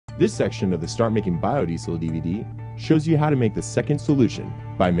This section of the Start Making Biodiesel DVD shows you how to make the second solution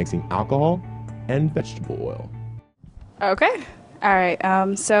by mixing alcohol and vegetable oil. Okay. All right.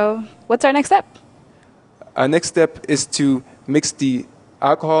 So what's our next step? Our next step is to mix the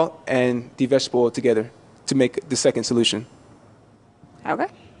alcohol and the vegetable oil together to make the second solution. Okay.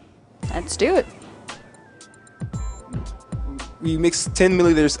 Let's do it. We mix 10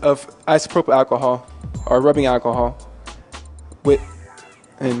 milliliters of isopropyl alcohol or rubbing alcohol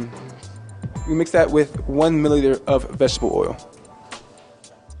and we mix that with 1 milliliter of vegetable oil.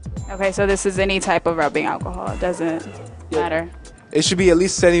 Okay, so this is any type of rubbing alcohol. It doesn't matter. It should be at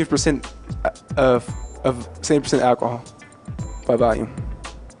least 70% of 70% alcohol by volume.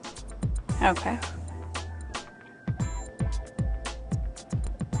 Okay.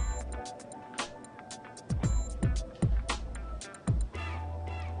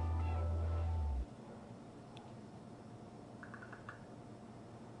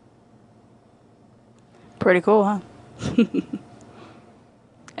 Pretty cool, huh?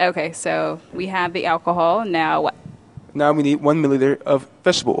 Okay, so we have the alcohol. Now what? Now we need 1 milliliter of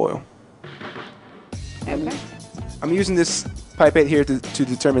vegetable oil. Okay. I'm using this pipette here to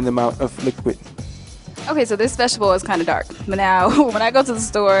determine the amount of liquid. Okay, so this vegetable oil is kind of dark. But now, when I go to the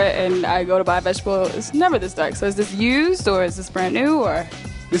store and I go to buy vegetable oil, it's never this dark. So is this used or is this brand new or?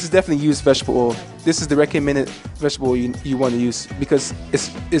 This is definitely used vegetable oil. This is the recommended vegetable oil you want to use because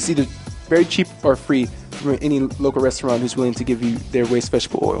it's either very cheap or free from any local restaurant who's willing to give you their waste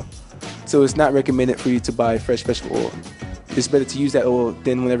vegetable oil. So it's not recommended for you to buy fresh vegetable oil. It's better to use that oil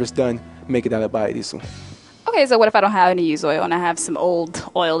than whenever it's done, make it out of biodiesel. Okay, so what if I don't have any used oil and I have some old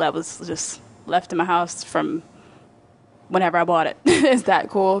oil that was just left in my house from whenever I bought it? Is that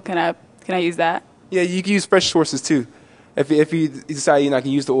cool? Can I use that? Yeah, you can use fresh sources too. If you decide you're not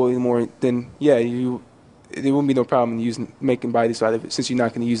going to use the oil anymore, then yeah, there won't be no problem making biodiesel out of it since you're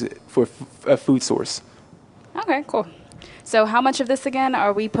not going to use it for a food source. Okay, cool. So how much of this again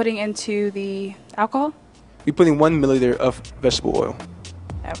are we putting into the alcohol? We're putting 1 milliliter of vegetable oil.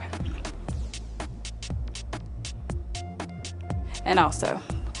 Okay. And also,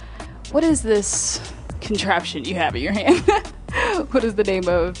 what is this contraption you have in your hand? What is the name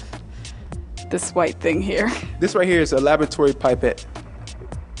of this white thing here? This right here is a laboratory pipette.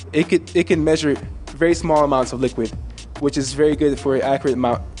 It can measure very small amounts of liquid, which is very good for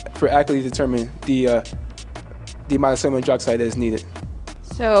accurately determine the amount of sodium hydroxide that is needed.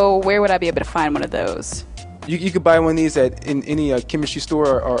 So where would I be able to find one of those? You could buy one of these in any chemistry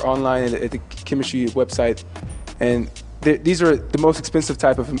store or online at the chemistry website. And these are the most expensive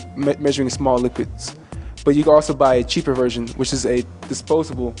type of measuring small liquids. But you can also buy a cheaper version, which is a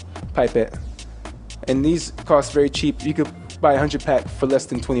disposable pipette. And these cost very cheap. You could buy a 100 pack for less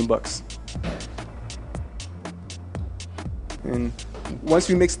than $20. And once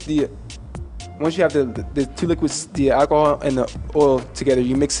you have the two liquids, the alcohol and the oil together,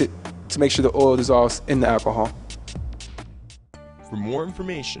 you mix it to make sure the oil dissolves in the alcohol. For more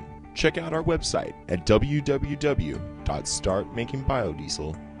information, check out our website at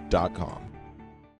www.startmakingbiodiesel.com.